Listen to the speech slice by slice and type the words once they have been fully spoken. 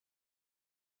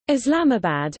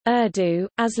Islamabad, Urdu,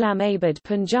 Aslamabad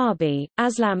Punjabi,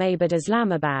 Aslamabad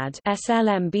Islamabad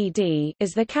SLMBD,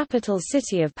 is the capital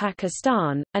city of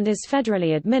Pakistan, and is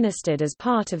federally administered as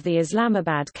part of the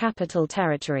Islamabad Capital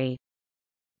Territory.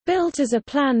 Built as a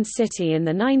planned city in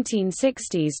the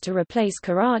 1960s to replace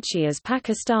Karachi as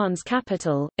Pakistan's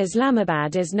capital,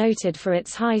 Islamabad is noted for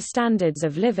its high standards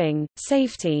of living,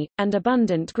 safety, and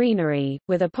abundant greenery,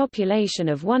 with a population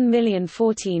of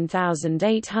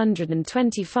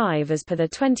 1,014,825 as per the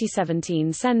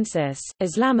 2017 census.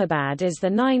 Islamabad is the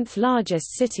ninth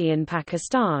largest city in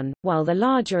Pakistan, while the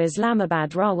larger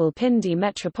Islamabad Rawalpindi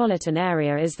metropolitan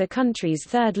area is the country's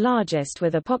third largest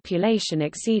with a population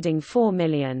exceeding 4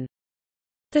 million.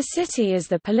 The city is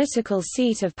the political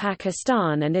seat of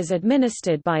Pakistan and is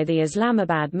administered by the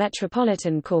Islamabad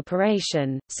Metropolitan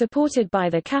Corporation, supported by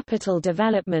the Capital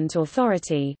Development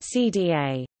Authority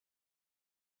 (CDA).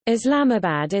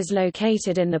 Islamabad is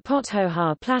located in the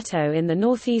Pothohar Plateau in the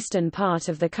northeastern part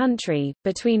of the country,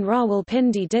 between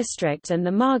Rawalpindi district and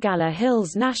the Margalla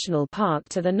Hills National Park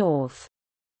to the north.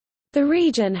 The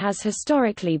region has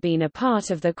historically been a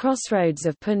part of the crossroads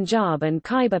of Punjab and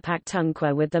Khyber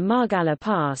Pakhtunkhwa, with the Margalla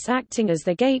Pass acting as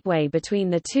the gateway between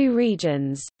the two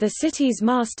regions. The city's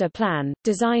master plan,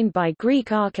 designed by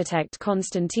Greek architect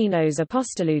Konstantinos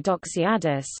Apostolou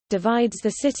Doxiadis, divides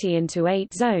the city into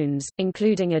 8 zones,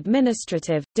 including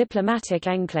administrative, diplomatic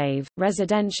enclave,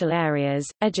 residential areas,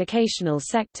 educational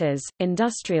sectors,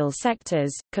 industrial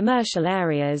sectors, commercial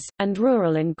areas, and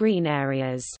rural and green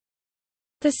areas.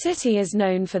 The city is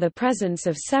known for the presence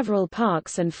of several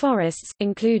parks and forests,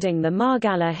 including the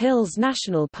Margalla Hills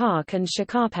National Park and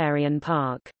Shakharparian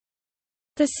Park.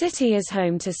 The city is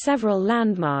home to several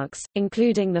landmarks,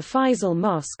 including the Faisal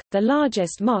Mosque, the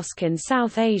largest mosque in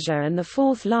South Asia and the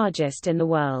 4th largest in the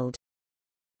world.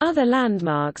 Other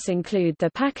landmarks include the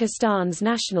Pakistan's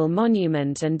National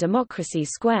Monument and Democracy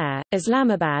Square.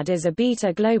 Islamabad is a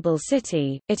Beta Global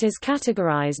City. It is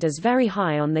categorized as very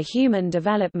high on the Human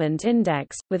Development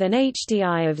Index, with an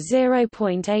HDI of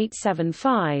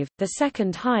 0.875, the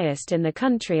second highest in the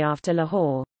country after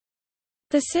Lahore.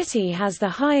 The city has the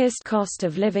highest cost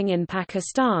of living in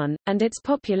Pakistan, and its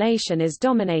population is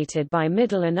dominated by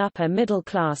middle and upper middle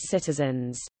class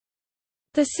citizens.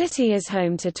 The city is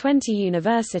home to 20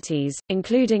 universities,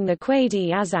 including the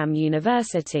Quaid-e-Azam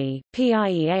University,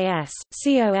 PIEAS,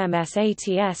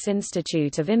 COMSATS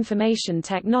Institute of Information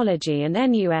Technology and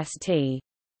NUST.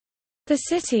 The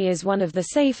city is one of the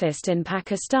safest in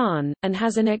Pakistan, and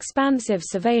has an expansive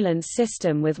surveillance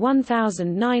system with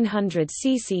 1,900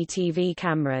 CCTV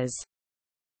cameras.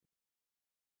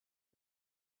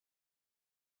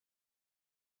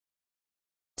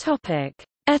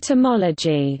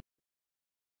 Etymology.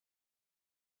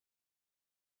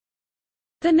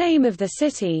 The name of the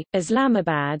city,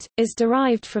 Islamabad, is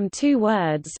derived from 2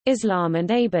 words, Islam and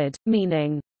Abad,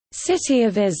 meaning, City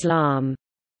of Islam.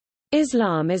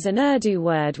 Islam is an Urdu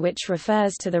word which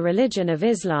refers to the religion of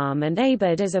Islam, and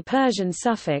Abad is a Persian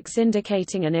suffix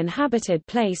indicating an inhabited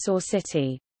place or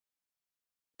city.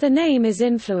 The name is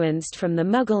influenced from the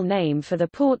Mughal name for the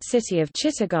port city of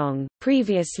Chittagong,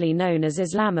 previously known as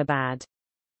Islamabad.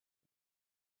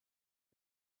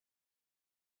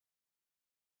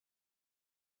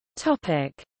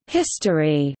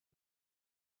 History.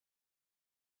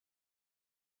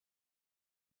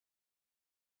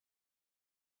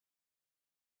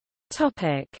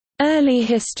 Early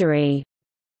history.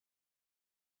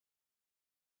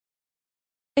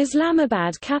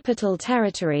 Islamabad Capital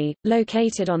Territory,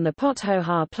 located on the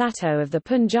Pothohar Plateau of the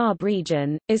Punjab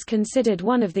region, is considered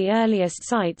one of the earliest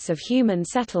sites of human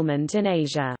settlement in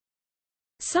Asia.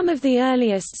 Some of the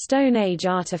earliest Stone Age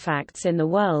artifacts in the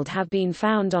world have been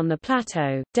found on the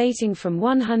plateau, dating from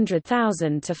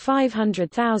 100,000 to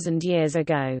 500,000 years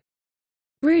ago.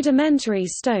 Rudimentary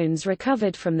stones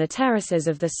recovered from the terraces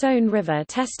of the Sone River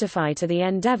testify to the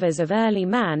endeavors of early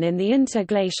man in the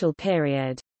interglacial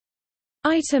period.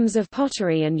 Items of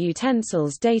pottery and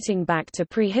utensils dating back to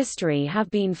prehistory have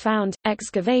been found.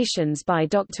 Excavations by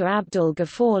Dr. Abdul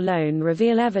Ghaffar Lone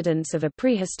reveal evidence of a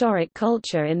prehistoric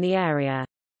culture in the area.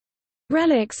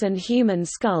 Relics and human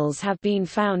skulls have been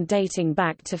found dating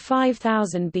back to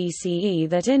 5000 BCE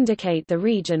that indicate the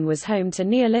region was home to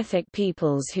Neolithic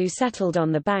peoples who settled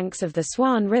on the banks of the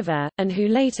Swan River, and who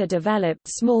later developed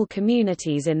small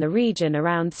communities in the region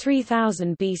around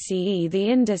 3000 BCE. The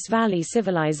Indus Valley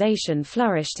Civilization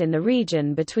flourished in the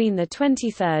region between the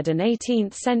 23rd and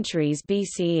 18th centuries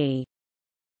BCE.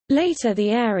 Later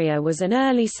the area was an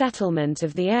early settlement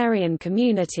of the Aryan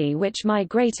community which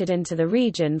migrated into the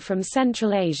region from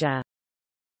Central Asia.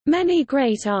 Many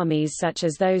great armies such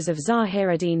as those of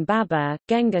Zahiruddin Babur,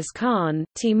 Genghis Khan,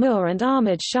 Timur and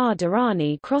Ahmad Shah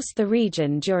Durrani crossed the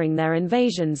region during their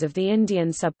invasions of the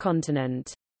Indian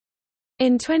subcontinent.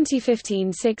 In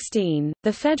 2015-16,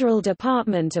 the Federal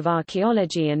Department of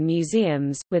Archaeology and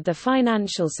Museums, with the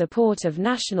financial support of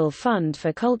National Fund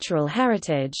for Cultural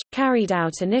Heritage, carried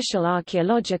out initial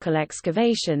archaeological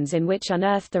excavations in which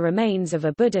unearthed the remains of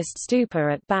a Buddhist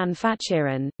stupa at Ban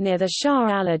Fachiran, near the Shah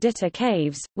al-Adita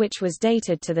caves, which was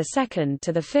dated to the 2nd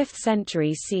to the 5th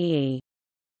century CE.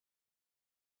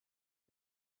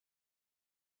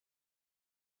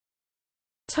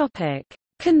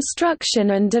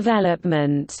 Construction and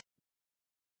development.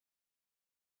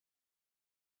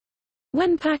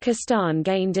 When Pakistan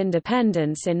gained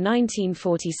independence in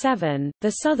 1947,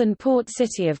 the southern port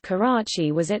city of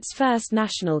Karachi was its first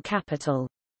national capital.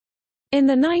 In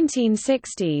the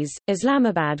 1960s,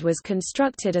 Islamabad was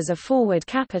constructed as a forward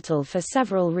capital for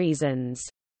several reasons.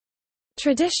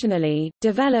 Traditionally,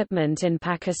 development in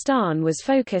Pakistan was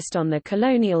focused on the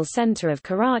colonial center of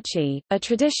Karachi, a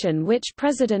tradition which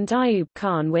President Ayub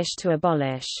Khan wished to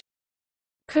abolish.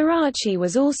 Karachi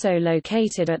was also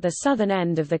located at the southern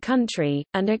end of the country,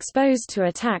 and exposed to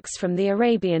attacks from the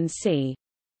Arabian Sea.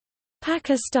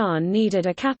 Pakistan needed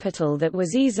a capital that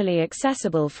was easily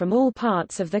accessible from all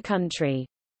parts of the country.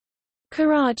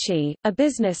 Karachi, a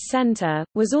business center,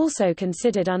 was also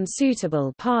considered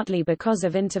unsuitable partly because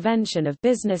of intervention of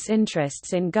business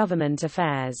interests in government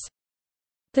affairs.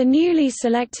 The newly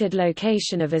selected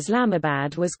location of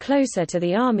Islamabad was closer to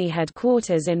the army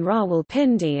headquarters in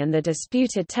Rawalpindi and the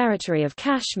disputed territory of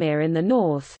Kashmir in the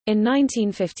north. In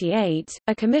 1958,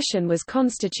 a commission was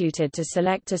constituted to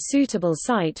select a suitable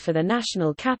site for the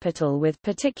national capital with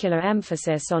particular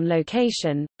emphasis on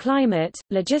location, climate,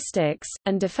 logistics,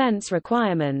 and defense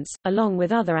requirements, along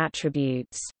with other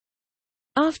attributes.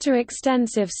 After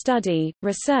extensive study,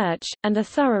 research, and a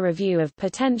thorough review of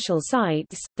potential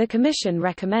sites, the Commission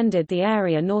recommended the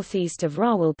area northeast of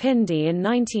Rawalpindi in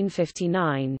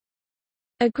 1959.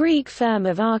 A Greek firm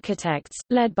of architects,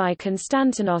 led by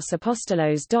Konstantinos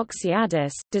Apostolos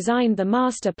Doxiadis, designed the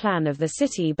master plan of the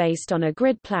city based on a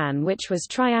grid plan which was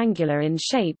triangular in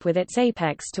shape with its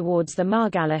apex towards the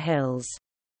Margalla Hills.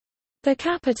 The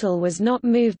capital was not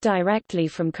moved directly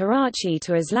from Karachi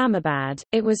to Islamabad,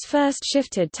 it was first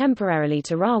shifted temporarily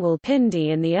to Rawalpindi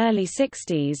in the early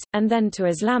 60s, and then to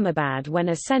Islamabad when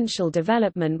essential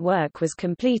development work was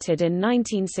completed in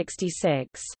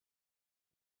 1966.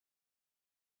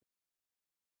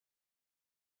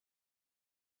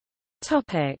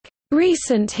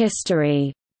 Recent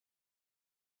history.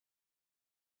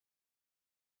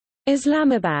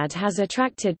 Islamabad has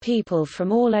attracted people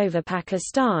from all over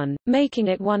Pakistan, making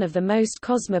it one of the most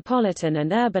cosmopolitan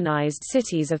and urbanized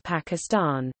cities of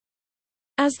Pakistan.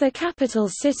 As the capital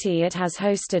city, it has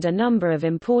hosted a number of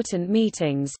important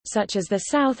meetings, such as the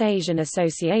South Asian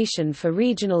Association for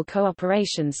Regional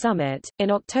Cooperation Summit. In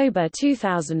October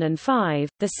 2005,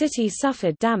 the city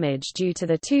suffered damage due to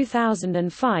the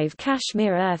 2005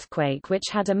 Kashmir earthquake, which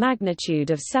had a magnitude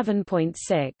of 7.6.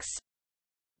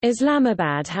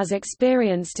 Islamabad has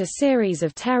experienced a series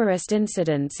of terrorist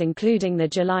incidents including the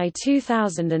July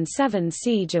 2007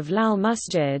 siege of Lal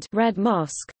Masjid Red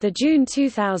Mosque, the June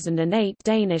 2008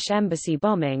 Danish embassy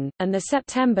bombing, and the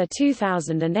September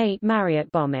 2008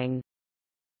 Marriott bombing.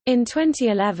 In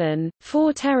 2011,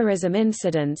 4 terrorism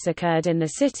incidents occurred in the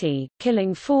city,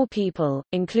 killing 4 people,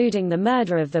 including the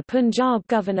murder of the Punjab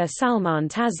governor Salman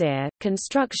Taseer.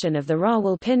 Construction of the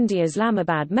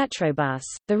Rawalpindi-Islamabad Metrobus,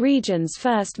 the region's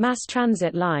first mass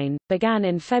transit line, began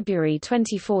in February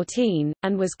 2014,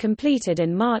 and was completed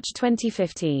in March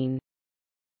 2015.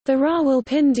 The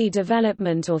Rawalpindi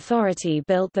Development Authority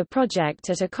built the project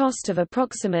at a cost of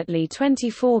approximately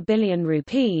 24 billion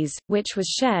rupees, which was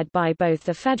shared by both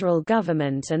the federal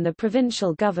government and the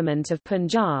provincial government of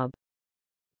Punjab.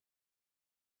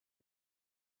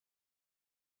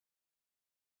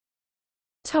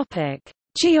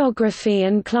 Geography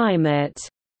and climate.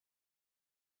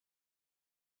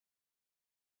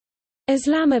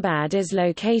 Islamabad is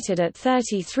located at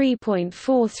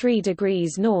 33.43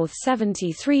 degrees north,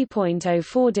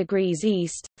 73.04 degrees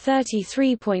east,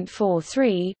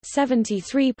 33.43,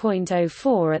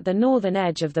 73.04 at the northern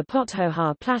edge of the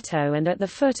Pothohar Plateau and at the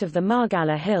foot of the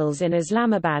Margalla Hills in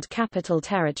Islamabad Capital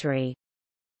Territory.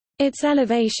 Its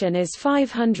elevation is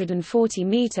 540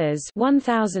 meters,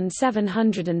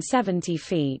 1,770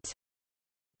 feet.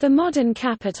 The modern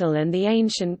capital and the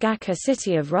ancient Ghaca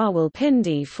city of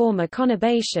Rawalpindi form a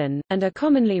conurbation, and are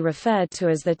commonly referred to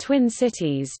as the Twin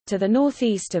Cities. To the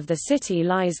northeast of the city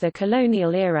lies the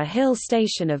colonial-era hill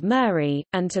station of Muri,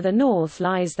 and to the north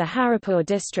lies the Haripur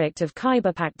district of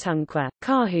Khyber Pakhtunkhwa.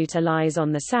 Kahuta lies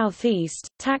on the southeast,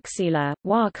 Taxila,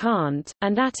 Wa Khant,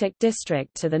 and Attock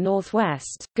district to the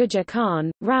northwest, Gujar Khan,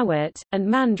 Rawat, and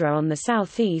Mandra on the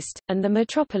southeast, and the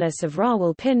metropolis of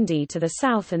Rawalpindi to the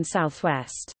south and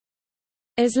southwest.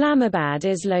 Islamabad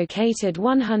is located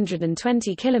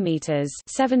 120 kilometers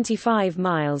 (75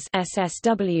 miles)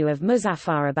 SSW of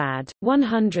Muzaffarabad,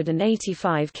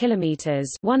 185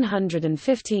 kilometers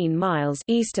 (115 miles)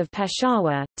 east of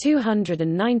Peshawar,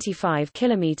 295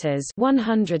 kilometers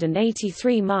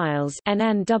 (183 miles)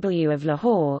 NNW of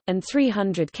Lahore, and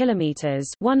 300 kilometers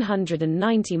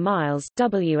 (190 miles)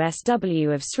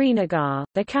 WSW of Srinagar,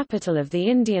 the capital of the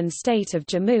Indian state of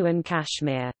Jammu and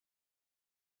Kashmir.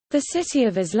 The city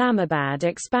of Islamabad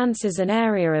expanses an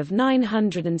area of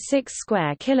 906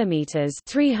 square kilometers,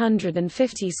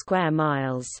 350 square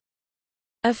miles.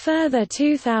 A further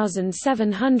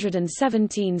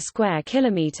 2,717 square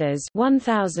kilometers,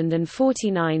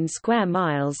 1,049 square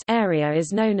miles area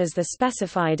is known as the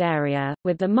specified area,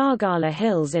 with the Margala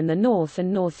Hills in the north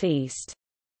and northeast.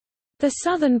 The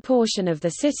southern portion of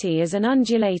the city is an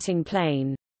undulating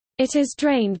plain. It is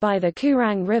drained by the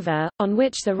Kurang River, on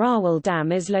which the Rawal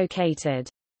Dam is located.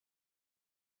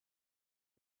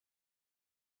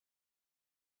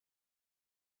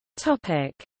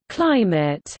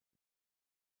 Climate.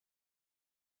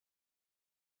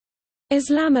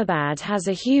 Islamabad has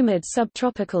a humid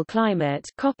subtropical climate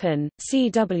Köppen,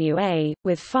 CWA,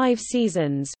 with 5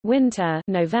 seasons: winter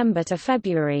November to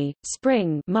February,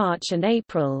 spring March and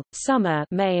April, summer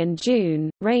May and June,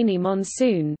 rainy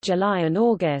monsoon July and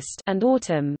August, and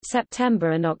autumn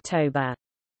September and October.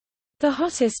 The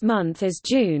hottest month is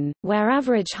June, where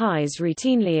average highs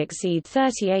routinely exceed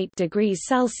 38 degrees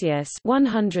Celsius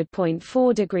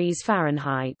 (100.4 degrees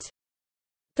Fahrenheit).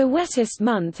 The wettest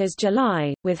month is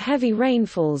July, with heavy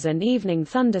rainfalls and evening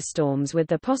thunderstorms with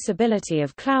the possibility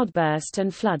of cloudburst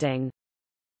and flooding.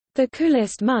 The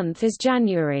coolest month is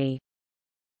January.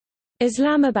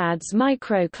 Islamabad's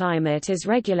microclimate is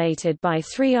regulated by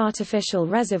 3 artificial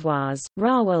reservoirs,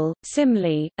 Rawal,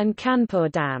 Simli, and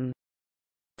Kanpur Dam.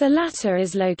 The latter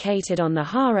is located on the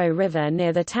Haro River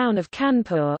near the town of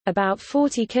Kanpur, about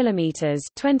 40 kilometers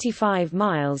 (25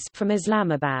 miles) from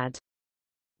Islamabad.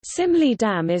 Simli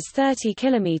Dam is 30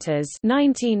 kilometers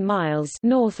 (19 miles)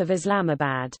 north of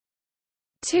Islamabad.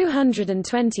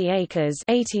 220 acres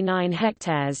 (89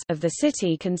 hectares) of the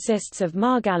city consists of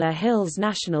Margala Hills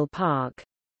National Park.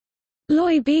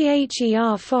 Loy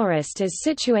Bher Forest is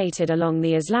situated along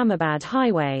the Islamabad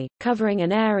Highway, covering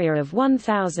an area of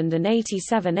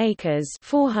 1,087 acres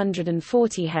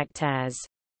 (440 hectares).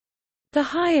 The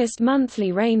highest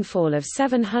monthly rainfall of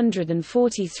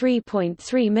 743.3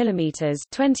 mm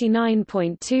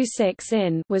 (29.26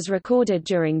 in) was recorded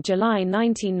during July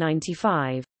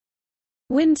 1995.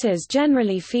 Winters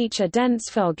generally feature dense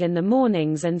fog in the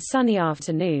mornings and sunny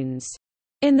afternoons.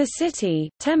 In the city,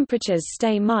 temperatures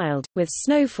stay mild, with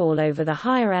snowfall over the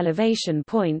higher elevation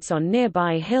points on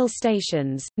nearby hill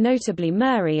stations, notably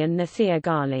Muri and Nathia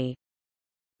Gali.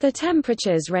 The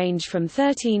temperatures range from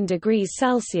 13 degrees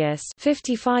Celsius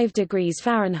 (55 degrees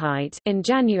Fahrenheit) in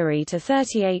January to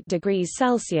 38 degrees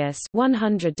Celsius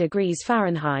 (100 degrees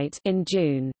Fahrenheit) in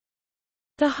June.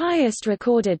 The highest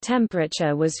recorded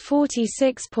temperature was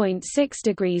 46.6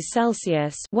 degrees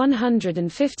Celsius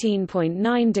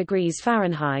 (115.9 degrees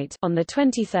Fahrenheit) on the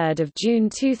 23rd of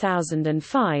June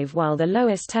 2005, while the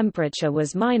lowest temperature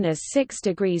was -6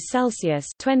 degrees Celsius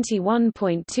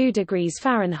 (21.2 degrees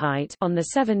Fahrenheit) on the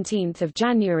 17th of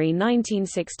January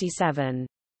 1967.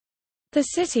 The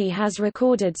city has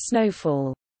recorded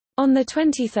snowfall. On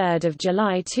 23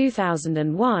 July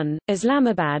 2001,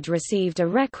 Islamabad received a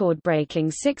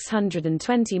record-breaking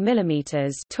 620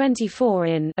 mm (24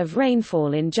 in) of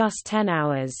rainfall in just 10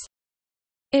 hours.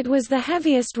 It was the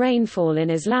heaviest rainfall in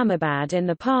Islamabad in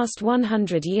the past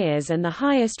 100 years and the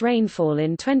highest rainfall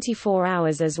in 24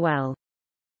 hours as well.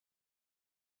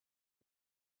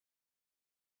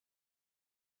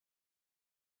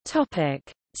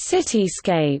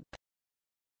 Cityscape.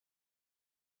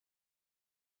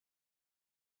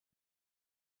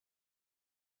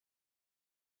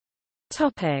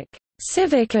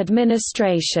 Civic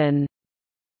administration.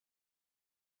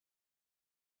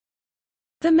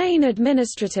 The main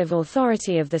administrative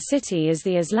authority of the city is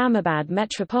the Islamabad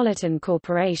Metropolitan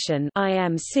Corporation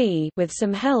 (IMC), with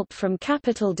some help from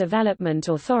Capital Development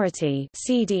Authority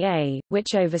 (CDA),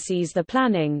 which oversees the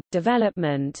planning,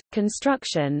 development,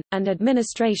 construction, and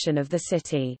administration of the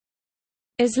city.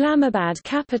 Islamabad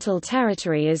Capital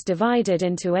Territory is divided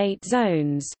into 8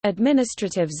 zones: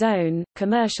 Administrative Zone,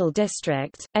 Commercial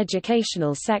District,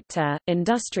 Educational Sector,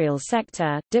 Industrial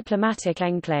Sector, Diplomatic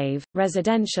Enclave,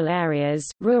 Residential Areas,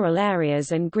 Rural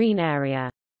Areas and Green Area.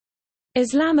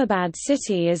 Islamabad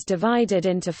City is divided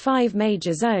into 5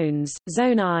 major zones: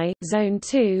 Zone I, Zone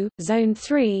 2, Zone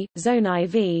 3, Zone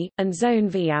IV, and Zone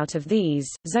V. Out of these,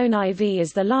 Zone IV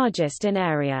is the largest in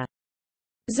area.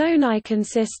 Zone I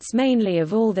consists mainly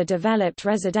of all the developed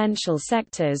residential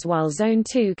sectors, while Zone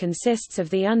 2 consists of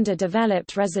the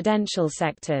underdeveloped residential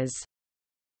sectors.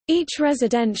 Each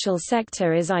residential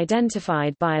sector is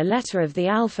identified by a letter of the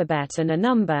alphabet and a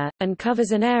number, and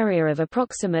covers an area of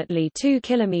approximately 2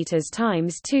 km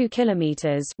times 2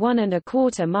 km,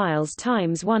 1¼ miles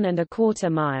times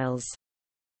 1¼ miles.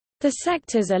 The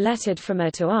sectors are lettered from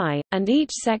A to I, and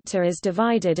each sector is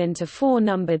divided into 4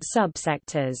 numbered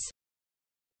subsectors.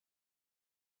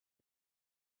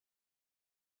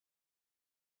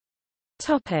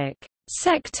 Topic: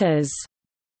 Sectors.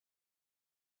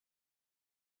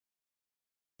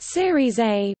 Series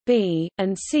A, B,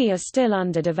 and C are still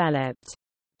underdeveloped.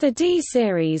 The D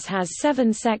series has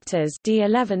 7 sectors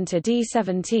D11 to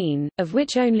D17, of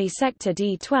which only sector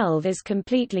D12 is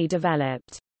completely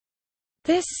developed.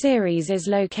 This series is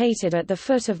located at the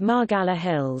foot of Margalla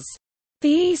Hills. The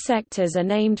E sectors are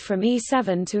named from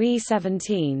E7 to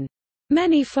E17.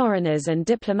 Many foreigners and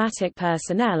diplomatic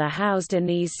personnel are housed in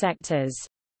these sectors.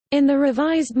 In the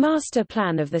revised master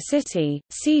plan of the city,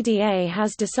 CDA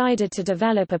has decided to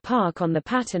develop a park on the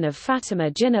pattern of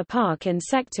Fatima Jinnah Park in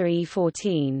Sector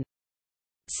E14.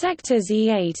 Sectors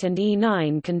E8 and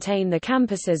E9 contain the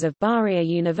campuses of Bahria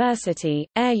University,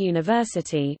 Air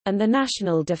University, and the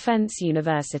National Defense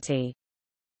University.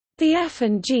 The F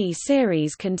and G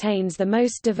series contains the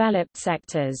most developed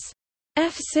sectors.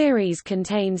 F series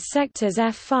contains sectors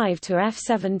F5 to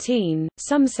F17,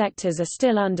 some sectors are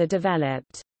still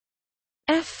underdeveloped.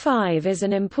 F5 is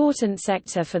an important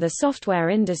sector for the software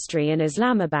industry in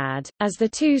Islamabad, as the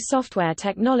 2 software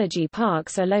technology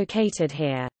parks are located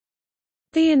here.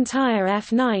 The entire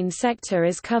F9 sector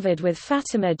is covered with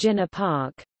Fatima Jinnah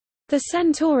Park. The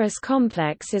Centaurus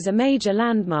complex is a major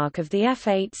landmark of the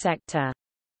F8 sector.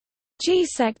 G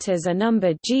sectors are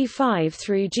numbered G5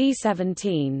 through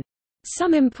G17.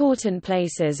 Some important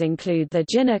places include the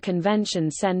Jinnah Convention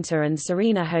Center and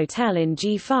Serena Hotel in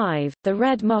G5, the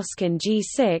Red Mosque in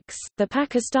G6, the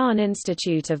Pakistan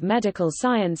Institute of Medical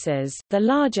Sciences, the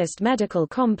largest medical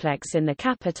complex in the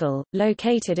capital,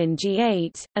 located in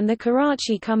G8, and the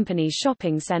Karachi Company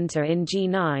Shopping Center in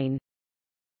G9.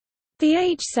 The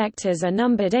H sectors are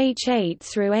numbered H8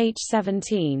 through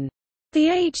H17. The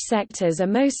H sectors are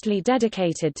mostly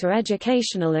dedicated to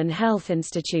educational and health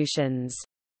institutions.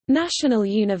 National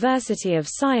University of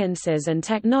Sciences and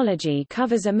Technology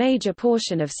covers a major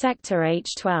portion of Sector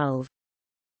H12.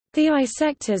 The I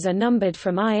sectors are numbered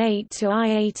from I8 to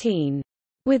I18.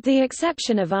 With the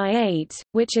exception of I8,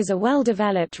 which is a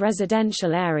well-developed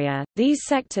residential area, these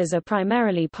sectors are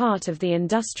primarily part of the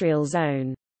industrial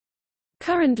zone.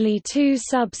 Currently 2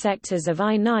 sub-sectors of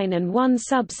I9 and 1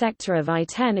 sub-sector of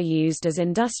I10 are used as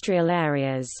industrial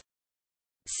areas.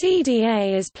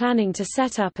 CDA is planning to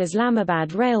set up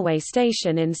Islamabad Railway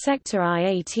Station in Sector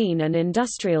I18 and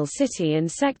Industrial City in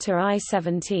Sector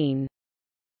I17.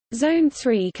 Zone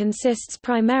 3 consists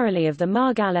primarily of the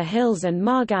Margalla Hills and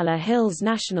Margalla Hills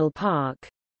National Park.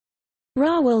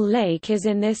 Rawal Lake is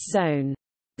in this zone.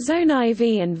 Zone IV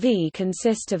and V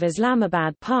consist of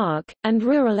Islamabad Park, and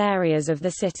rural areas of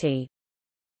the city.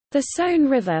 The Sone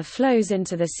River flows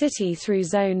into the city through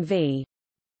Zone V.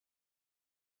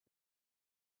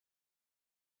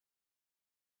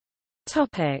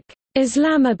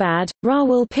 Islamabad,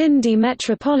 Rawalpindi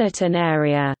Metropolitan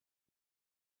Area.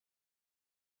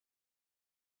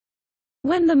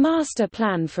 When the master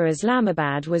plan for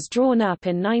Islamabad was drawn up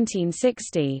in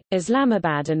 1960,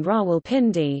 Islamabad and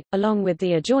Rawalpindi, along with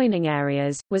the adjoining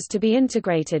areas, was to be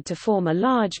integrated to form a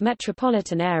large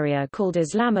metropolitan area called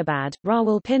Islamabad,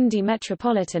 Rawalpindi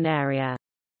Metropolitan Area.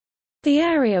 The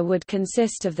area would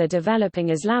consist of the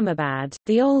developing Islamabad,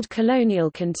 the old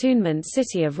colonial cantonment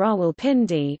city of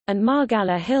Rawalpindi, and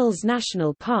Margalla Hills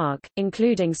National Park,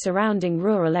 including surrounding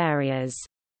rural areas.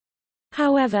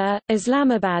 However,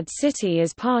 Islamabad city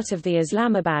is part of the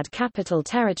Islamabad Capital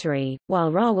Territory,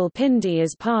 while Rawalpindi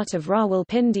is part of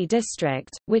Rawalpindi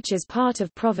district, which is part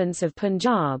of province of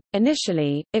Punjab.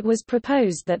 Initially, it was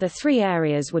proposed that the three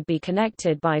areas would be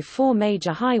connected by four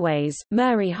major highways: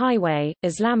 Murree Highway,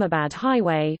 Islamabad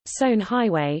Highway, Soane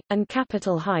Highway, and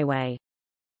Capital Highway.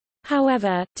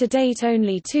 However, to date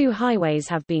only two highways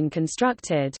have been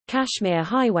constructed: Kashmir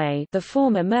Highway, the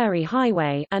former Murree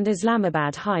Highway, and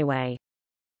Islamabad Highway.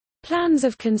 Plans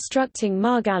of constructing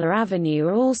Margala Avenue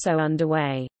are also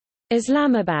underway.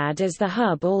 Islamabad is the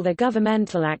hub all the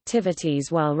governmental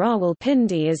activities, while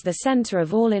Rawalpindi is the center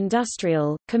of all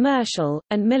industrial, commercial,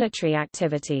 and military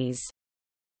activities.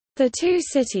 The two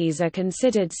cities are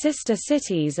considered sister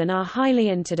cities and are highly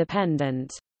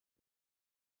interdependent.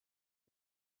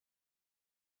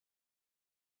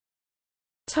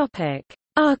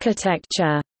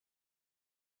 Architecture.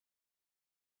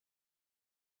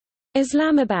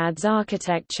 Islamabad's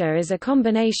architecture is a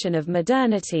combination of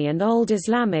modernity and old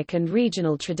Islamic and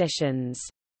regional traditions.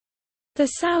 The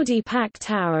Saudi Pak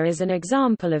Tower is an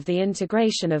example of the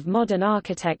integration of modern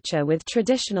architecture with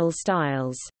traditional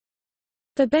styles.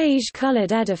 The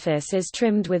beige-colored edifice is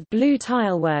trimmed with blue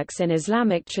tileworks in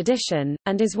Islamic tradition,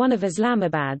 and is one of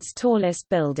Islamabad's tallest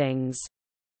buildings.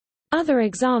 Other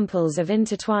examples of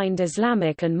intertwined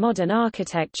Islamic and modern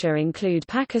architecture include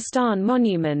Pakistan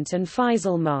Monument and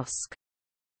Faisal Mosque.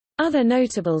 Other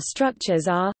notable structures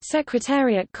are,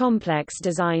 Secretariat Complex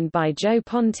designed by Joe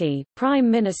Ponti, Prime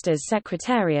Minister's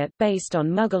Secretariat based on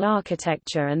Mughal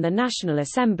architecture, and the National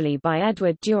Assembly by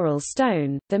Edward Durrell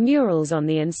Stone. The murals on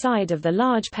the inside of the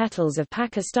large petals of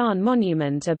Pakistan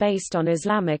Monument are based on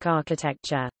Islamic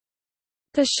architecture.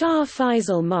 The Shah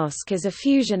Faisal Mosque is a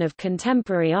fusion of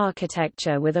contemporary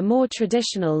architecture with a more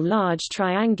traditional large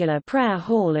triangular prayer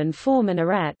hall and four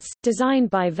minarets, designed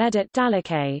by Vedat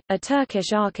Dalakay, a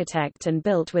Turkish architect, and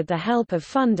built with the help of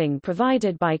funding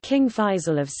provided by King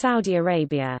Faisal of Saudi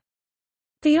Arabia.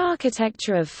 The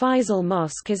architecture of Faisal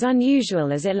Mosque is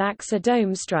unusual as it lacks a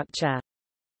dome structure.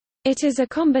 It is a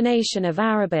combination of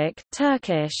Arabic,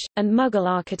 Turkish, and Mughal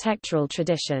architectural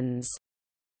traditions.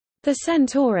 The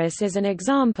Centaurus is an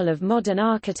example of modern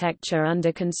architecture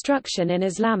under construction in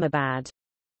Islamabad.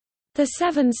 The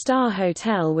Seven-Star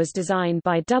Hotel was designed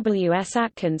by W. S.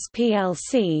 Atkins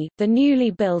plc. The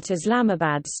newly built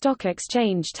Islamabad Stock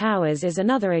Exchange Towers is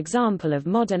another example of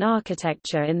modern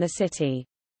architecture in the city.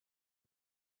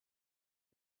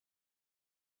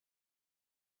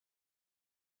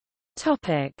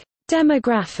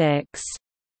 Demographics.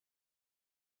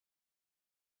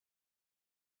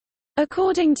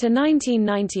 According to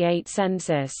 1998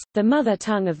 census, the mother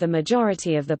tongue of the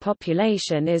majority of the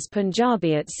population is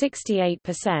Punjabi at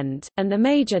 68%, and the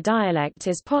major dialect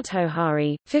is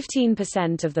Pothohari.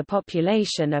 15% of the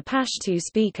population are Pashto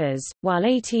speakers, while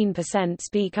 18%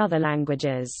 speak other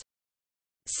languages.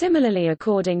 Similarly,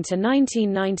 according to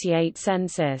 1998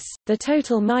 census, the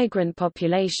total migrant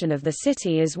population of the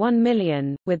city is 1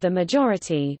 million, with the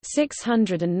majority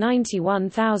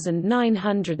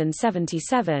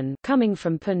 691,977 coming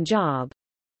from Punjab.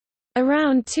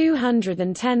 Around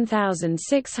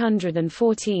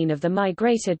 210,614 of the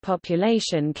migrated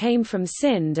population came from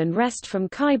Sindh and rest from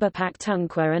Khyber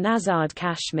Pakhtunkhwa and Azad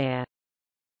Kashmir.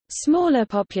 Smaller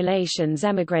populations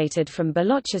emigrated from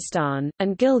Balochistan,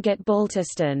 and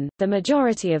Gilgit-Baltistan. The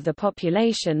majority of the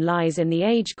population lies in the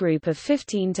age group of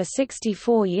 15 to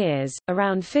 64 years,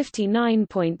 around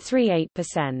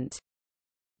 59.38%.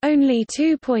 Only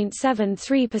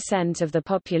 2.73% of the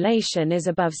population is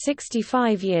above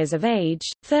 65 years of age,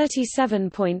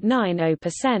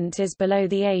 37.90% is below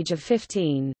the age of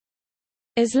 15.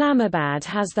 Islamabad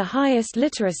has the highest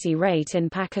literacy rate in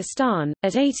Pakistan,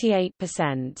 at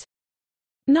 88%.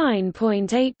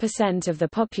 9.8% of the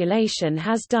population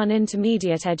has done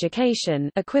intermediate education,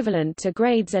 equivalent to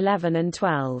grades 11 and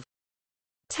 12.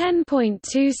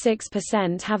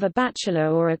 10.26% have a bachelor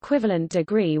or equivalent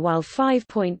degree, while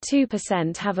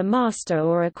 5.2% have a master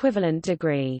or equivalent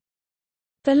degree.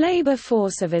 The labor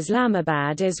force of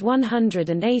Islamabad is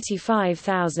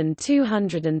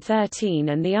 185,213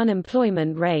 and the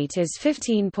unemployment rate is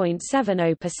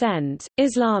 15.70%.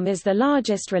 Islam is the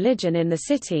largest religion in the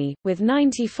city, with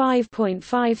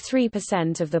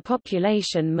 95.53% of the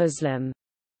population Muslim.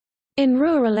 In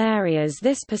rural areas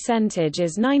this percentage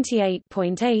is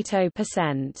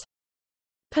 98.80%.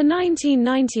 Per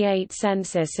 1998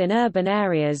 census in urban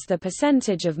areas the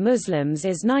percentage of Muslims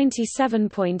is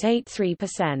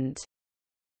 97.83%.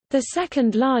 The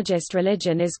second largest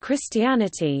religion is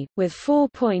Christianity, with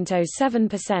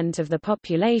 4.07% of the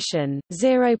population,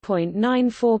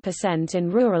 0.94% in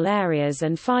rural areas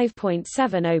and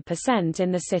 5.70%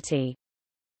 in the city.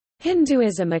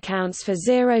 Hinduism accounts for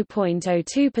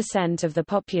 0.02% of the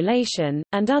population,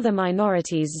 and other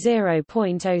minorities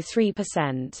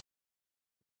 0.03%.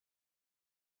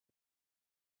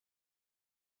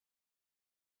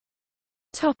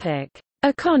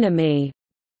 Economy.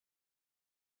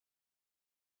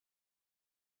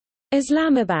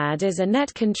 Islamabad is a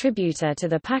net contributor to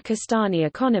the Pakistani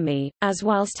economy, as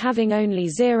whilst having only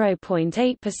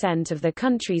 0.8% of the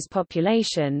country's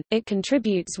population, it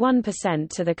contributes 1%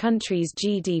 to the country's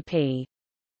GDP.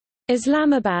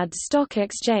 Islamabad Stock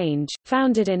Exchange,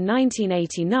 founded in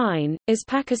 1989, is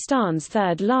Pakistan's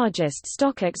third largest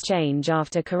stock exchange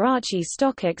after Karachi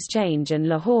Stock Exchange and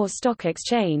Lahore Stock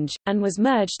Exchange, and was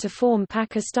merged to form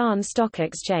Pakistan Stock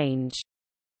Exchange.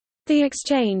 The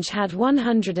exchange had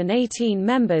 118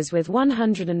 members with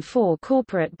 104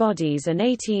 corporate bodies and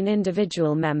 18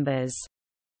 individual members.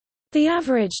 The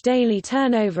average daily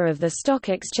turnover of the stock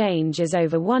exchange is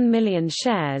over 1 million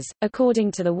shares.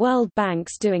 According to the World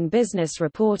Bank's Doing Business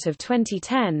report of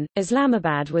 2010,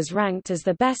 Islamabad was ranked as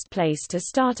the best place to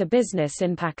start a business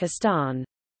in Pakistan.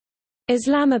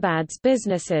 Islamabad's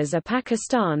businesses are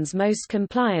Pakistan's most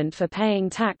compliant for paying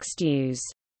tax dues.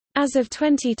 As of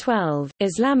 2012,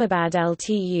 Islamabad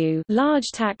LTU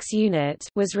large tax unit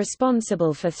was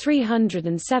responsible for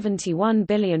 371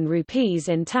 billion rupees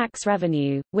in tax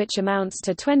revenue, which amounts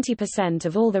to 20%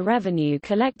 of all the revenue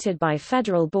collected by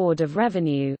Federal Board of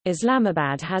Revenue.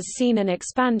 Islamabad has seen an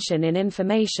expansion in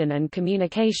information and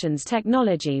communications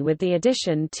technology with the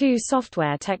addition two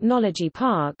software technology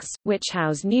parks, which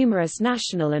house numerous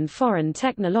national and foreign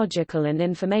technological and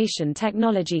information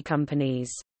technology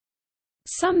companies.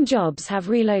 Some jobs have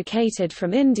relocated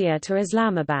from India to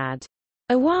Islamabad.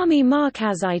 Awami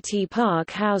Markaz IT Park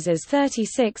houses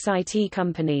 36 IT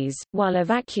companies, while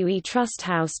Evacue Trust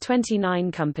house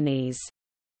 29 companies.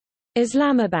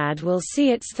 Islamabad will see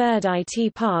its third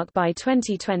IT park by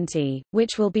 2020,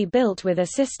 which will be built with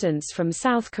assistance from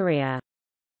South Korea.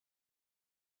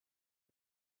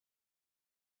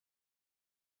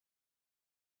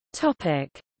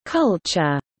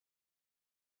 Culture.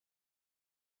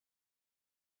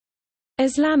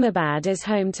 Islamabad is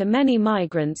home to many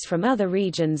migrants from other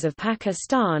regions of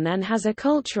Pakistan and has a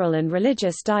cultural and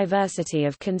religious diversity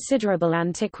of considerable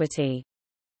antiquity.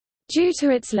 Due to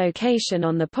its location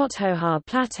on the Pothohar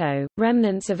Plateau,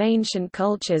 remnants of ancient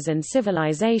cultures and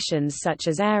civilizations such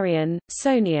as Aryan,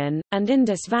 Sogdian, and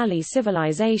Indus Valley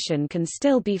civilization can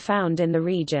still be found in the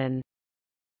region.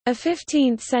 A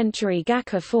 15th-century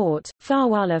Ghakker fort,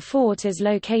 Farwala Fort, is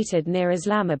located near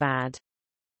Islamabad.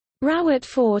 Rawat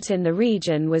Fort in the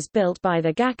region was built by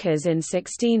the Ghakkars in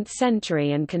 16th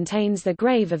century and contains the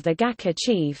grave of the Ghakkar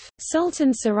chief,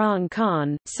 Sultan Sarang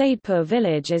Khan. Saidpur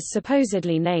village is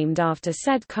supposedly named after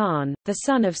Said Khan, the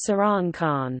son of Sarang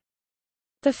Khan.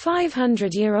 The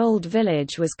 500-year-old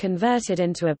village was converted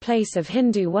into a place of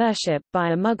Hindu worship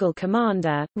by a Mughal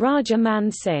commander, Raja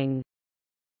Man Singh.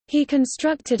 He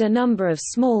constructed a number of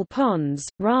small ponds,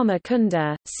 Rama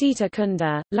Kunda, Sita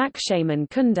Kunda, Lakshman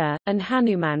Kunda, and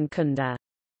Hanuman Kunda.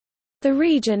 The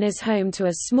region is home to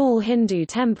a small Hindu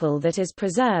temple that is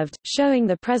preserved, showing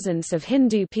the presence of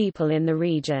Hindu people in the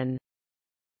region.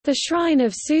 The shrine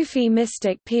of Sufi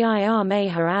mystic Pir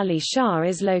Meher Ali Shah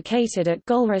is located at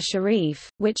Golra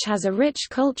Sharif, which has a rich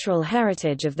cultural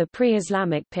heritage of the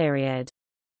pre-Islamic period.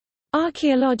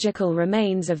 Archaeological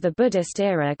remains of the Buddhist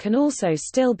era can also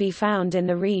still be found in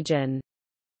the region.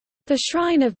 The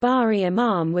shrine of Bari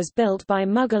Imam was built by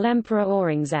Mughal Emperor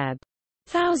Aurangzeb.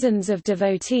 Thousands of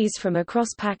devotees from across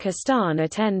Pakistan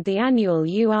attend the annual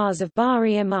Urs of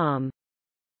Bari Imam.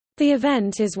 The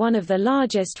event is one of the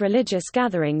largest religious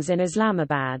gatherings in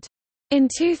Islamabad. In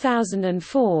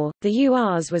 2004, the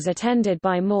Urs was attended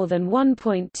by more than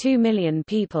 1.2 million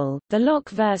people. The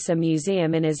Lok Versa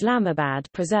Museum in Islamabad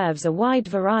preserves a wide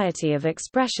variety of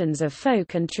expressions of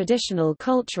folk and traditional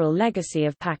cultural legacy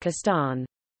of Pakistan.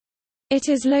 It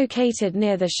is located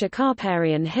near the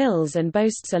Shikarparian Hills and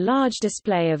boasts a large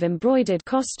display of embroidered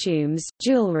costumes,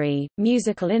 jewelry,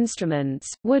 musical instruments,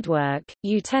 woodwork,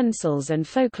 utensils and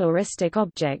folkloristic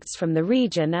objects from the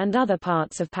region and other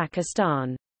parts of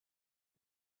Pakistan.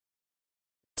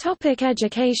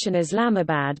 Education.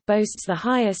 Islamabad boasts the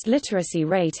highest literacy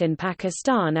rate in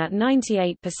Pakistan at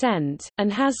 98%,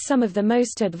 and has some of the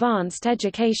most advanced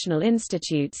educational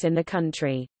institutes in the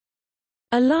country.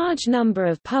 A large number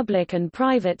of public and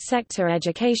private sector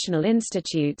educational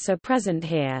institutes are present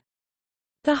here.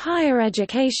 The higher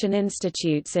education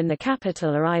institutes in the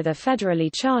capital are either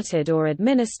federally chartered or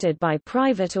administered by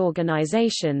private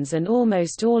organizations, and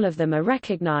almost all of them are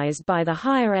recognized by the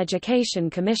Higher Education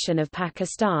Commission of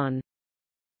Pakistan.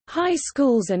 High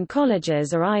schools and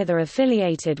colleges are either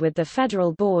affiliated with the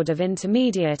Federal Board of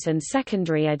Intermediate and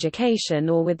Secondary Education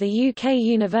or with the UK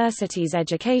Universities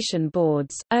Education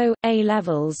Boards, O.A.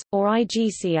 levels, or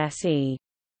IGCSE.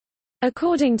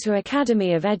 According to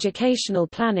Academy of Educational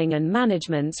Planning and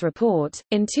Management's report,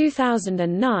 in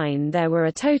 2009 there were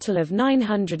a total of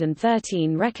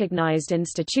 913 recognized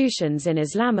institutions in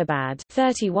Islamabad,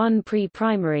 31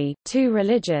 pre-primary, 2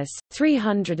 religious,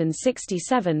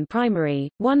 367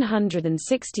 primary,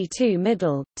 162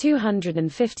 middle,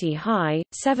 250 high,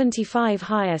 75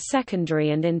 higher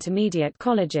secondary and intermediate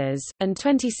colleges, and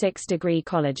 26 degree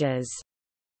colleges.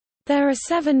 There are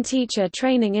 7 teacher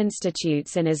training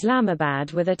institutes in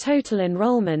Islamabad with a total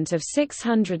enrollment of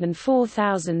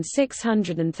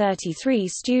 604,633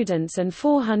 students and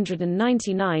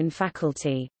 499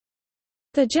 faculty.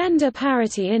 The gender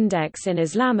parity index in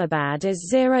Islamabad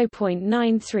is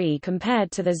 0.93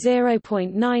 compared to the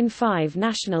 0.95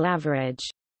 national average.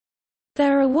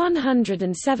 There are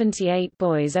 178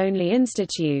 boys-only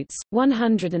institutes,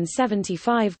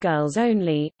 175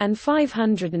 girls-only, and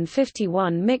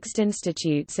 551 mixed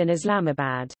institutes in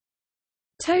Islamabad.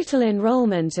 Total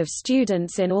enrollment of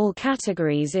students in all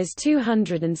categories is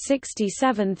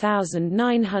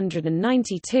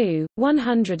 267,992,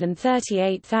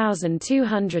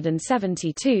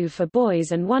 138,272 for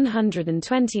boys and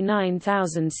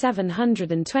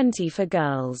 129,720 for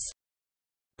girls.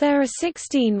 There are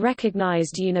 16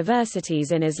 recognized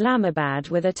universities in Islamabad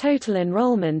with a total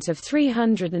enrollment of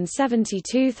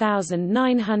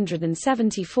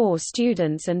 372,974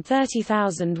 students and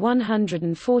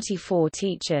 30,144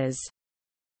 teachers.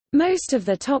 Most of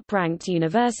the top-ranked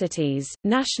universities,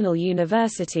 National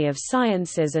University of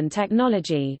Sciences and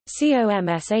Technology,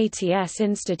 COMSATS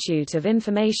Institute of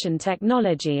Information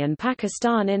Technology and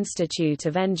Pakistan Institute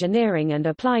of Engineering and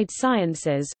Applied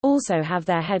Sciences, also have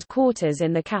their headquarters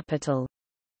in the capital.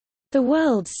 The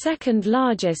world's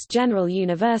second-largest general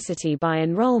university by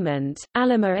enrollment,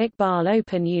 Allama Iqbal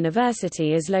Open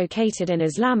University, is located in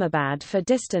Islamabad for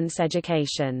distance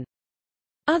education.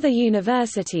 Other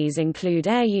universities include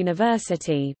Air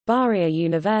University, Bahria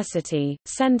University,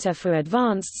 Center for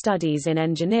Advanced Studies in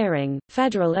Engineering,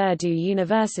 Federal Urdu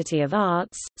University of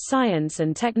Arts, Science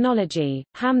and Technology,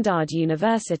 Hamdard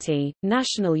University,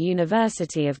 National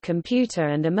University of Computer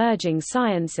and Emerging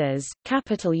Sciences,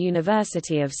 Capital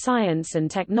University of Science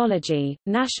and Technology,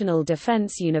 National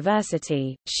Defense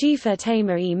University, Shifa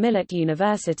Tamer-e-Millat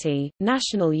University,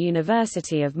 National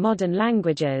University of Modern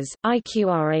Languages,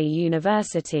 IQRA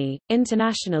University,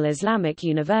 International Islamic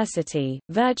University,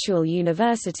 Virtual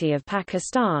University of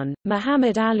Pakistan,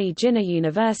 Muhammad Ali Jinnah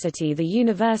University, the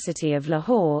University of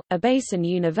Lahore, Abasan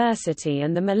University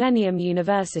and the Millennium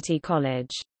University College.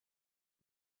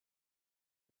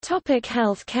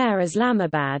 Health care.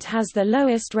 Islamabad has the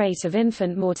lowest rate of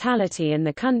infant mortality in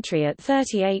the country at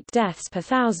 38 deaths per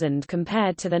thousand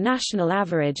compared to the national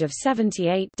average of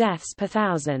 78 deaths per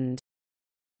thousand.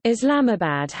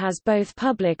 Islamabad has both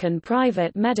public and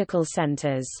private medical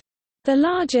centers. The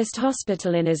largest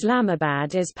hospital in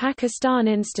Islamabad is Pakistan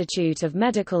Institute of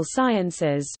Medical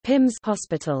Sciences (PIMS)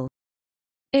 Hospital.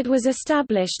 It was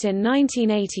established in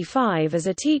 1985 as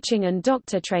a teaching and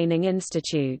doctor training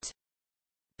institute.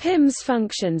 PIMS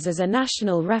functions as a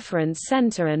national reference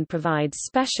center and provides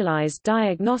specialized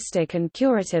diagnostic and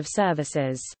curative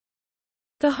services.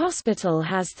 The hospital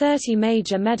has 30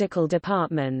 major medical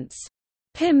departments.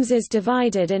 PIMS is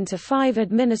divided into 5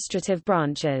 administrative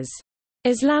branches.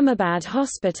 Islamabad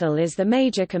Hospital is the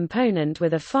major component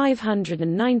with a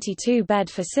 592-bed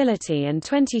facility and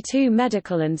 22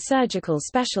 medical and surgical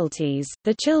specialties.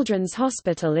 The Children's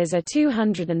Hospital is a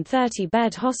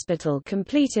 230-bed hospital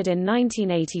completed in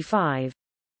 1985.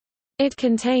 It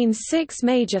contains 6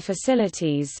 major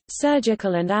facilities: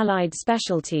 surgical and allied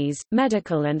specialties,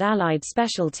 medical and allied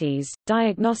specialties,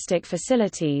 diagnostic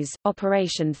facilities,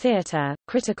 operation theatre,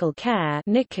 critical care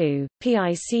 (NICU),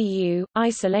 PICU,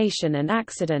 isolation and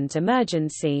accident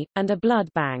emergency, and a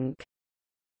blood bank.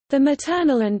 The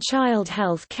Maternal and Child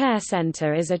Health Care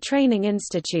Center is a training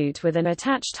institute with an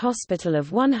attached hospital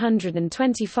of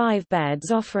 125 beds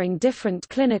offering different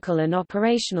clinical and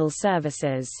operational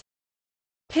services.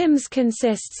 PIMS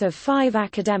consists of 5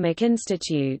 academic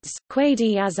institutes: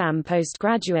 Quaid-e-Azam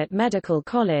Postgraduate Medical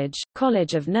College,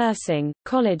 College of Nursing,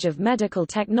 College of Medical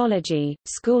Technology,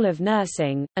 School of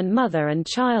Nursing, and Mother and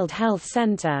Child Health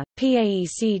Center,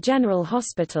 PAEC General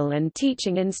Hospital and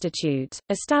Teaching Institute.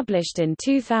 Established in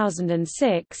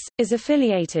 2006, is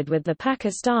affiliated with the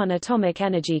Pakistan Atomic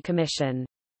Energy Commission.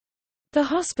 The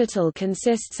hospital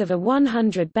consists of a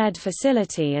 100-bed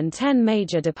facility and 10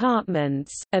 major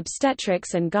departments: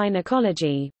 obstetrics and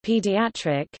gynecology,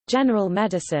 pediatric, general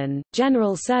medicine,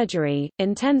 general surgery,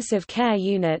 intensive care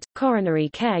unit, coronary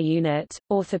care unit,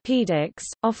 orthopedics,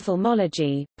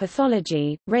 ophthalmology,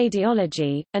 pathology,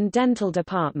 radiology, and dental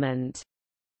department.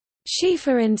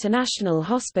 Shifa International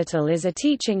Hospital is a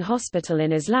teaching hospital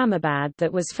in Islamabad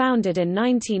that was founded in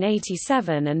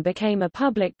 1987 and became a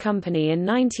public company in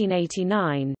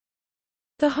 1989.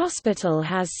 The hospital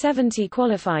has 70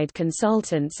 qualified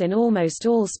consultants in almost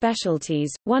all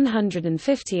specialties,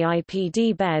 150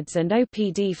 IPD beds and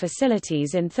OPD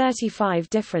facilities in 35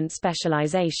 different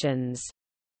specializations.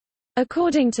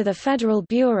 According to the Federal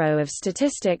Bureau of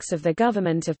Statistics of the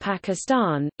Government of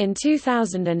Pakistan, in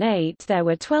 2008 there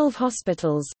were 12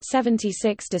 hospitals,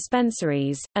 76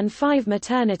 dispensaries, and 5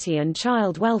 maternity and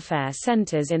child welfare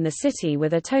centers in the city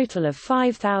with a total of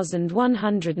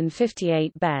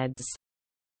 5,158 beds.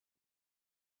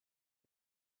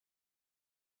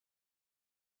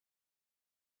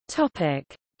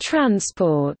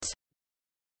 Transport.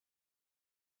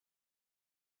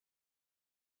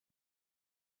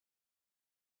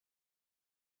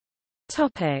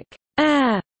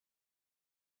 Air.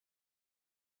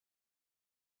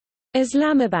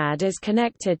 Islamabad is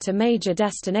connected to major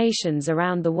destinations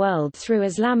around the world through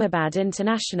Islamabad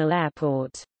International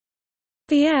Airport.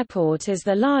 The airport is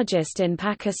the largest in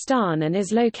Pakistan and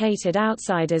is located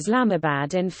outside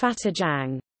Islamabad in Fateh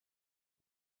Jang.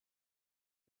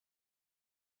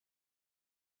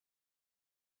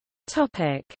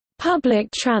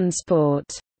 Public transport.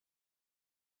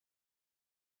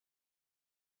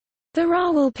 The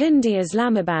Rawalpindi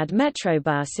Islamabad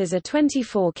Metrobus is a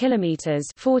 24 kilometers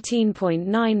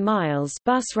 (14.9 miles)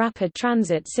 bus rapid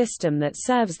transit system that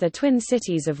serves the twin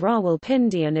cities of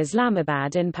Rawalpindi and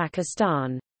Islamabad in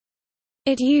Pakistan.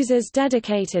 It uses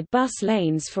dedicated bus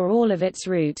lanes for all of its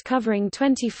route, covering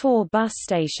 24 bus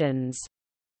stations.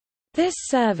 This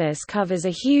service covers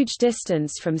a huge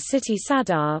distance from City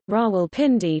Sadar,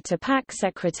 Rawalpindi to Pak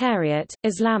Secretariat,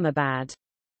 Islamabad.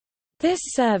 This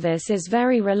service is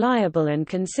very reliable and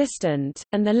consistent,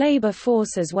 and the labor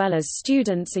force as well as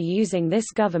students are using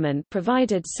this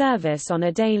government-provided service on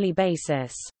a daily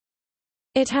basis.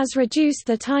 It has reduced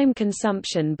the time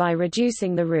consumption by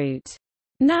reducing the route.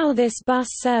 Now this bus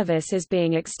service is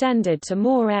being extended to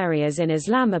more areas in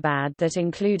Islamabad that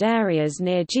include areas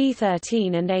near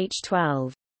G13 and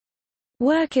H12.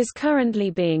 Work is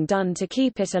currently being done to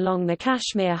keep it along the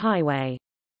Kashmir Highway.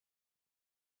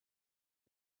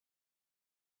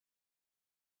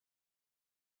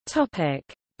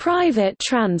 Private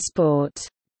transport.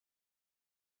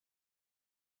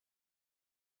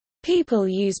 People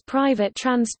use private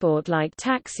transport like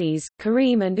taxis,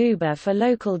 Careem and Uber for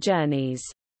local journeys.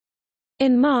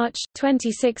 In March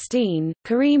 2016,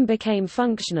 Careem became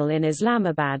functional in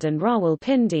Islamabad and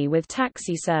Rawalpindi with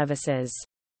taxi services.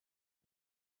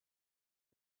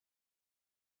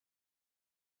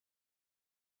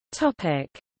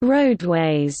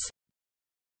 Roadways.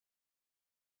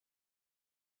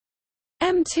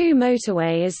 M2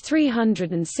 motorway is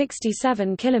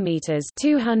 367 kilometers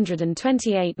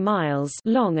 (228 miles)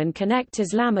 long and connects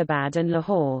Islamabad and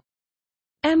Lahore.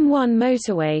 M1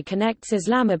 motorway connects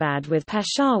Islamabad with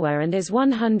Peshawar and is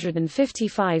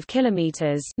 155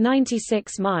 kilometers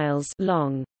 (96 miles)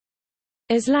 long.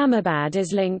 Islamabad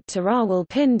is linked to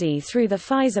Rawalpindi through the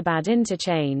Faizabad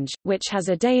interchange, which has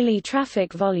a daily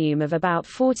traffic volume of about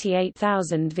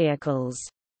 48,000 vehicles.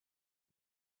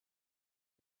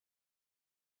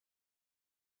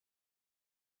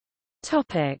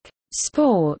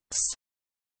 Sports.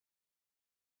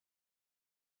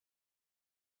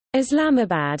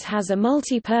 Islamabad has a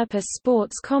multi-purpose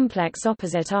sports complex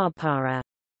opposite Abpara.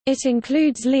 It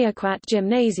includes Liaquat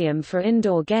Gymnasium for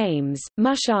indoor games,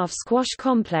 Musharraf Squash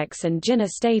Complex and Jinnah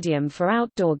Stadium for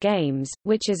outdoor games,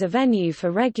 which is a venue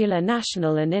for regular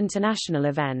national and international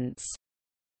events.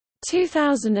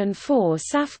 2004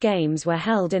 SAF Games were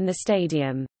held in the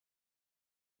stadium.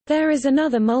 There is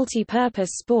another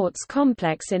multi-purpose sports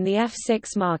complex in the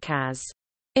F6 Markaz.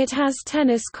 It has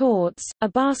tennis courts, a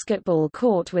basketball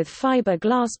court with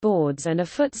fiber-glass boards and a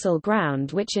futsal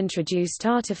ground which introduced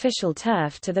artificial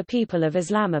turf to the people of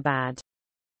Islamabad.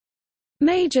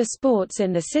 Major sports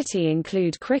in the city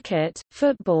include cricket,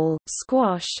 football,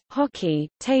 squash, hockey,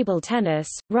 table tennis,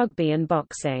 rugby and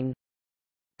boxing.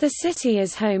 The city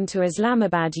is home to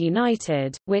Islamabad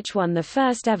United, which won the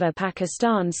first ever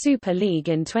Pakistan Super League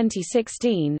in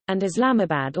 2016, and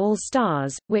Islamabad All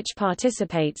Stars, which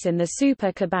participates in the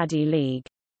Super Kabaddi League.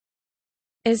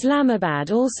 Islamabad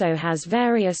also has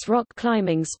various rock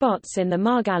climbing spots in the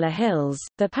Margalla Hills.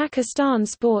 The Pakistan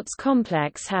Sports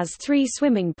Complex has 3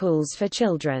 swimming pools for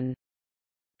children.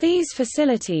 These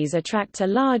facilities attract a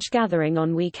large gathering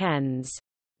on weekends.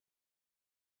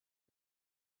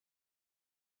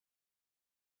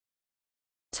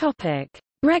 Topic: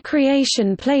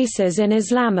 Recreation places in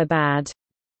Islamabad.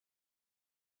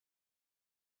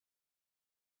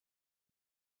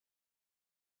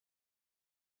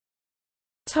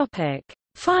 Topic: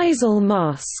 Faisal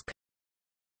Mosque.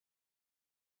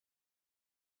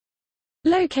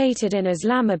 Located in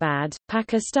Islamabad,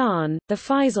 Pakistan, the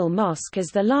Faisal Mosque is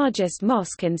the largest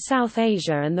mosque in South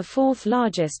Asia and the 4th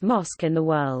largest mosque in the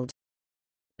world.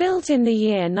 Built in the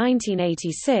year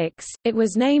 1986, it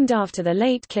was named after the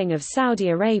late King of Saudi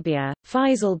Arabia,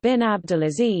 Faisal bin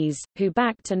Abdulaziz, who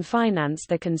backed and financed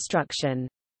the construction.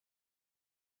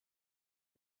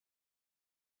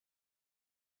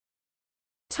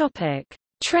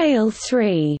 Trail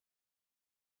 3.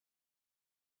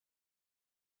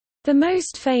 The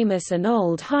most famous and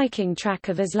old hiking track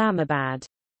of Islamabad.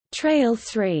 Trail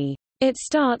 3. It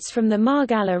starts from the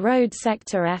Margalla Road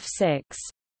sector F6.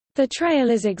 The trail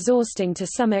is exhausting to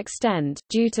some extent,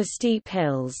 due to steep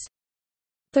hills.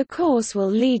 The course will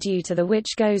lead you to the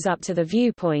which goes up to the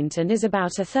viewpoint and is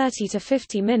about a 30 to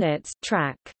 50 minutes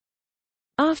track.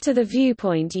 After the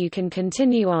viewpoint you can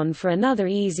continue on for another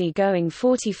easy-going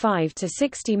 45 to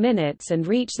 60 minutes and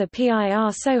reach the Pir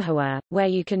Sohar, where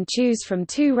you can choose from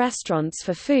 2 restaurants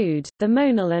for food, the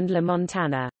Monal and La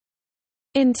Montana.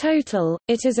 In total,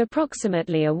 it is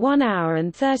approximately a 1 hour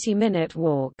and 30-minute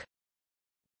walk.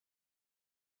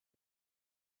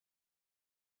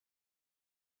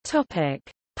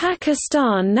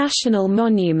 Pakistan National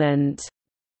Monument.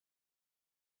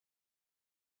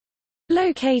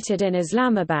 Located in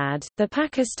Islamabad, the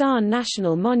Pakistan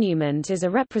National Monument is a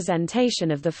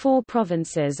representation of the 4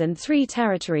 provinces and 3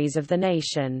 territories of the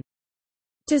nation.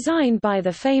 Designed by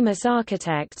the famous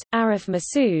architect, Arif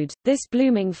Masood, this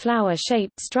blooming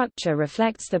flower-shaped structure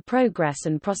reflects the progress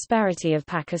and prosperity of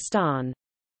Pakistan.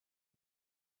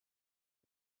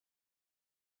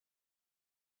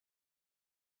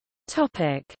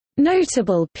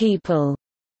 Notable people.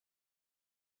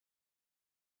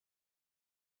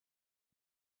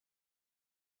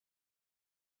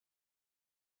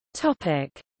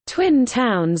 Twin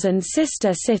towns and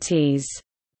sister cities.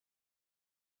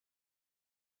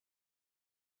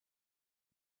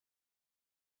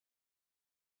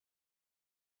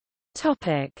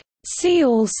 See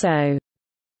also: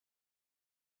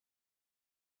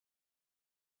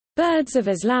 Birds of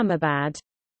Islamabad,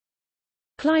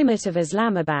 Climate of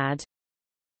Islamabad,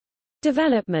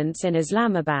 Developments in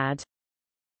Islamabad,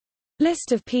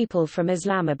 List of people from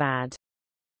Islamabad.